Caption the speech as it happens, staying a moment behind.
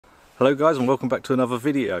Hello guys, and welcome back to another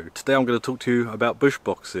video. Today I'm going to talk to you about bush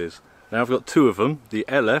boxes. Now I've got two of them, the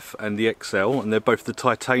LF and the XL, and they're both the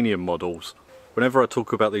titanium models. Whenever I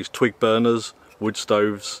talk about these twig burners, wood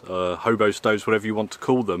stoves, hobo stoves, whatever you want to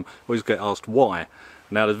call them, I always get asked why.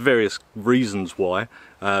 Now there's various reasons why.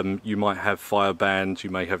 You might have fire bans, you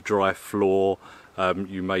may have dry floor,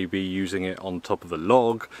 you may be using it on top of a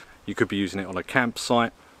log, you could be using it on a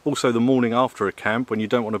campsite. Also the morning after a camp, when you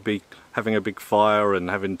don't want to be having a big fire and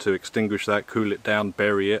having to extinguish that, cool it down,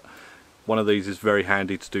 bury it, one of these is very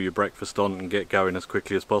handy to do your breakfast on and get going as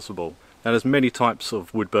quickly as possible. Now there's many types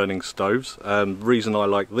of wood burning stoves. The reason I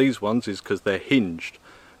like these ones is because they're hinged.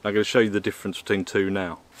 I'm going to show you the difference between two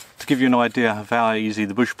now. To give you an idea of how easy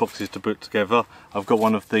the bush box is to put together, I've got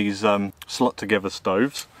one of these slot together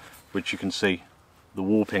stoves, which you can see the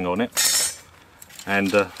warping on it,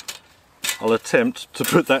 and I'll attempt to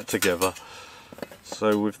put that together.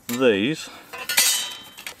 So with these,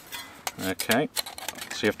 okay,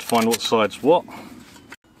 so you have to find what side's what.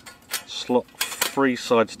 Slot three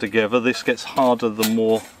sides together. This gets harder the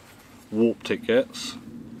more warped it gets.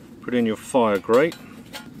 Put in your fire grate.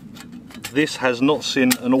 This has not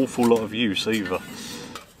seen an awful lot of use either.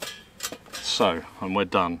 So, and we're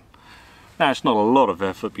done. Now it's not a lot of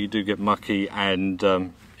effort, but you do get mucky, and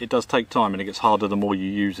it does take time, and it gets harder the more you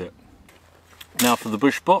use it. Now for the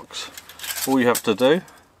bush box, all you have to do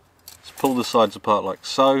is pull the sides apart like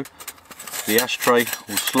so. The ashtray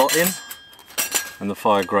will slot in, and the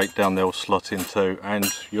fire grate down there will slot in too, and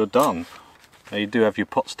you're done. Now you do have your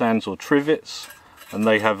pot stands or trivets, and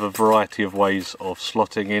they have a variety of ways of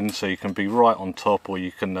slotting in, so you can be right on top, or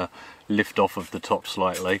you can lift off of the top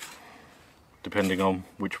slightly, depending on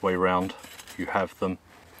which way round you have them.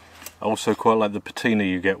 I also quite like the patina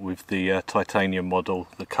you get with the titanium model,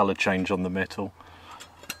 the colour change on the metal.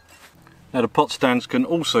 Now the pot stands can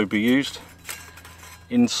also be used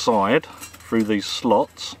inside through these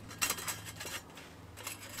slots,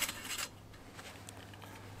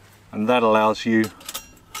 and that allows you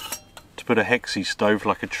to put a hexi stove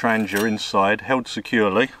like a Trangia inside, held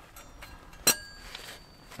securely,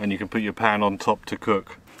 and you can put your pan on top to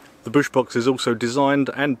cook. The bush box is also designed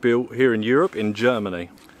and built here in Europe, in Germany.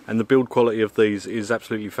 And the build quality of these is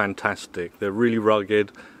absolutely fantastic. They're really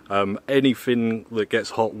rugged. Anything that gets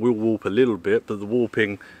hot will warp a little bit, but the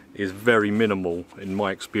warping is very minimal in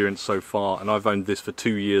my experience so far, and I've owned this for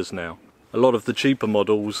 2 years now. A lot of the cheaper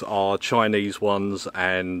models are Chinese ones,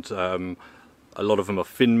 and a lot of them are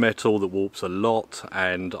thin metal that warps a lot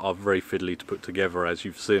and are very fiddly to put together, as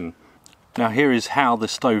you've seen. Now here is how the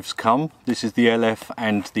stoves come. This is the LF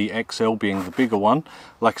and the XL being the bigger one.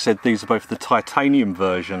 Like I said, these are both the titanium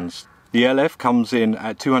versions. The LF comes in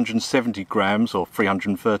at 270 grams or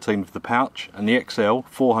 313 with the pouch, and the XL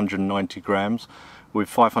 490 grams with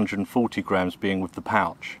 540 grams being with the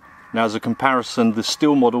pouch. Now as a comparison, the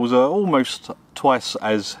steel models are almost twice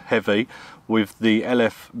as heavy, with the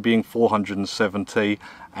LF being 470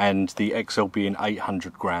 and the XL being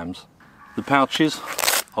 800 grams. The pouches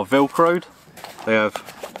are velcroed. They have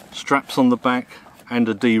straps on the back and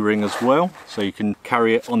a D-ring as well, so you can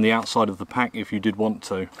carry it on the outside of the pack if you did want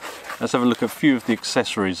to. Let's have a look at a few of the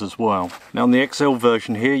accessories as well. Now on the XL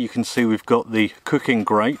version here, you can see we've got the cooking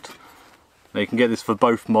grate. Now you can get this for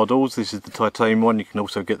both models. This is the titanium one. You can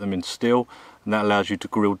also get them in steel, and that allows you to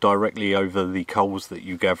grill directly over the coals that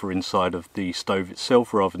you gather inside of the stove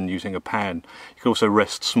itself rather than using a pan. You can also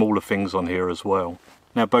rest smaller things on here as well.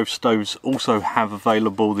 Now both stoves also have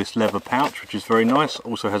available this leather pouch, which is very nice.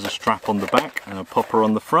 Also has a strap on the back and a popper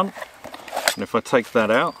on the front. And if I take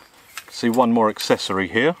that out, you can see one more accessory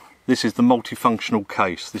here. This is the multifunctional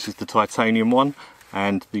case. This is the titanium one,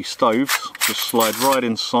 and the stoves just slide right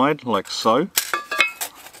inside like so.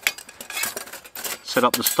 Set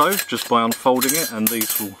up the stove just by unfolding it, and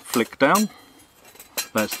these will flick down.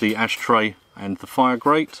 That's the ashtray and the fire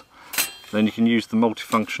grate. Then you can use the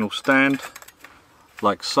multifunctional stand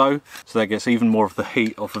like so that gets even more of the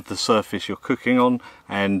heat off of the surface you're cooking on,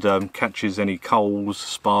 and catches any coals,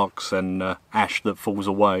 sparks and ash that falls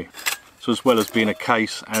away. So as well as being a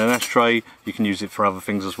case and an ashtray, you can use it for other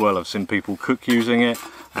things as well. I've seen people cook using it,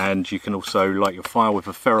 and you can also light your fire with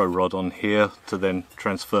a ferro rod on here to then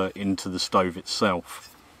transfer into the stove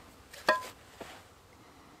itself.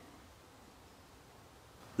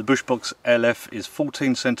 The Bushbox LF is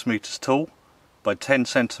 14 centimeters tall by 10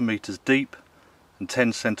 centimeters deep and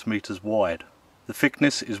 10 centimeters wide. The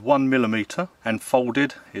thickness is 1 millimeter, and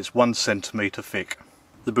folded is 1 centimeter thick.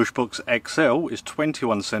 The Bushbox XL is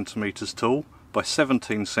 21 centimeters tall by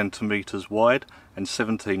 17 centimeters wide and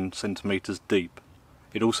 17 centimeters deep.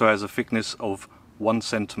 It also has a thickness of 1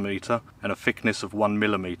 centimeter and a thickness of 1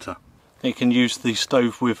 millimeter. You can use the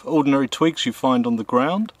stove with ordinary twigs you find on the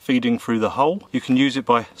ground, feeding through the hole. You can use it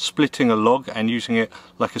by splitting a log and using it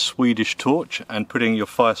like a Swedish torch and putting your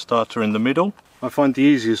fire starter in the middle. I find the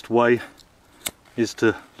easiest way is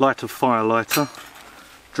to light a fire lighter,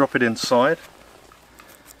 drop it inside,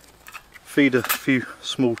 feed a few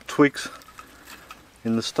small twigs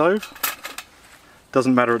in the stove.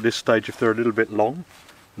 Doesn't matter at this stage if they're a little bit long,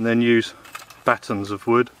 and then use battens of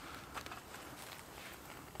wood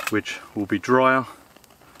which will be drier,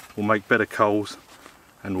 will make better coals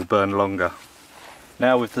and will burn longer.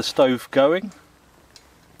 Now with the stove going,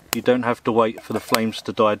 you don't have to wait for the flames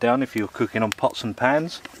to die down if you're cooking on pots and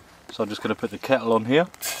pans. So I'm just going to put the kettle on here,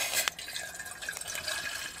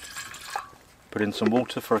 put in some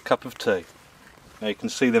water for a cup of tea. Now you can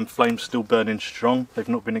see them flames still burning strong, they've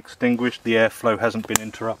not been extinguished, the airflow hasn't been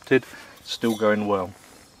interrupted, it's still going well.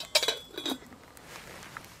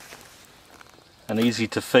 And easy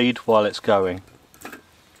to feed while it's going.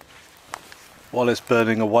 While it's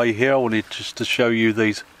burning away here, I wanted just to show you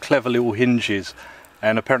these clever little hinges,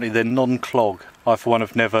 and apparently they're non-clog. I for one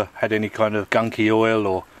have never had any kind of gunky oil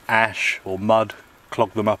or ash or mud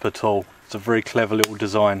clog them up at all. It's a very clever little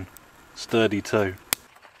design, sturdy too.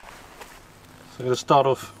 So I'm going to start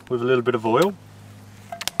off with a little bit of oil.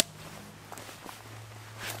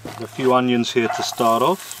 A few onions here to start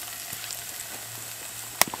off.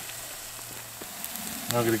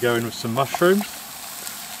 Now I'm going to go in with some mushrooms.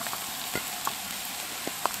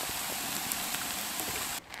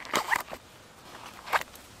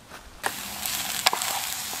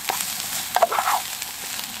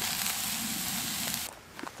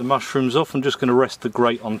 The mushrooms off, I'm just going to rest the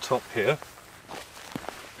grate on top here.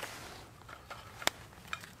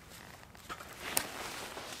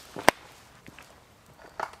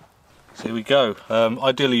 So here we go.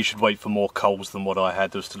 Ideally you should wait for more coals than what I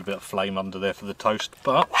had. There was still a bit of flame under there for the toast,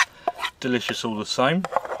 but delicious all the same.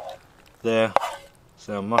 There's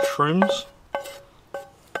our mushrooms,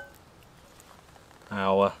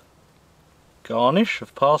 our garnish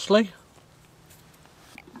of parsley,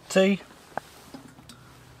 tea,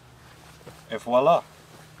 et voila.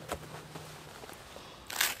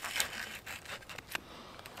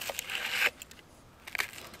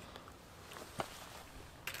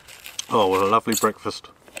 Oh, what a lovely breakfast.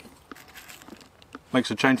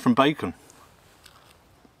 Makes a change from bacon.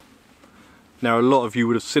 Now a lot of you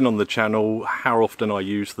would have seen on the channel how often I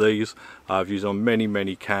use these. I've used on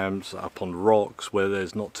many camps, up on rocks where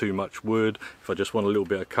there's not too much wood, if I just want a little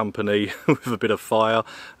bit of company with a bit of fire,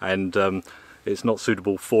 and it's not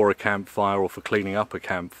suitable for a campfire or for cleaning up a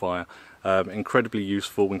campfire. Incredibly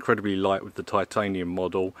useful, incredibly light with the titanium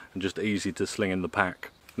model, and just easy to sling in the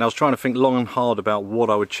pack. Now I was trying to think long and hard about what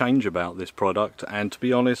I would change about this product, and to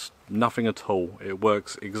be honest, nothing at all. It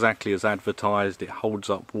works exactly as advertised, it holds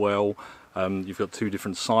up well. You've got two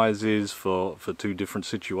different sizes for two different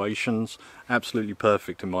situations. Absolutely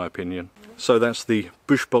perfect in my opinion. So that's the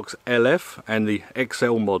Bushbox LF and the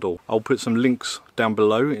XL model. I'll put some links down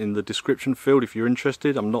below in the description field if you're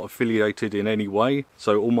interested. I'm not affiliated in any way,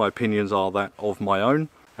 so all my opinions are that of my own.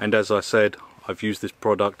 And as I said, I've used this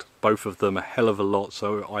product, both of them, a hell of a lot,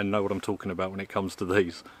 so I know what I'm talking about when it comes to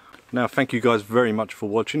these. Now thank you guys very much for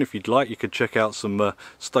watching. If you'd like, you could check out some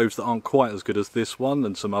stoves that aren't quite as good as this one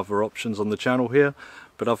and some other options on the channel here.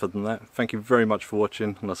 But other than that, thank you very much for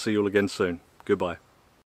watching, and I'll see you all again soon. Goodbye.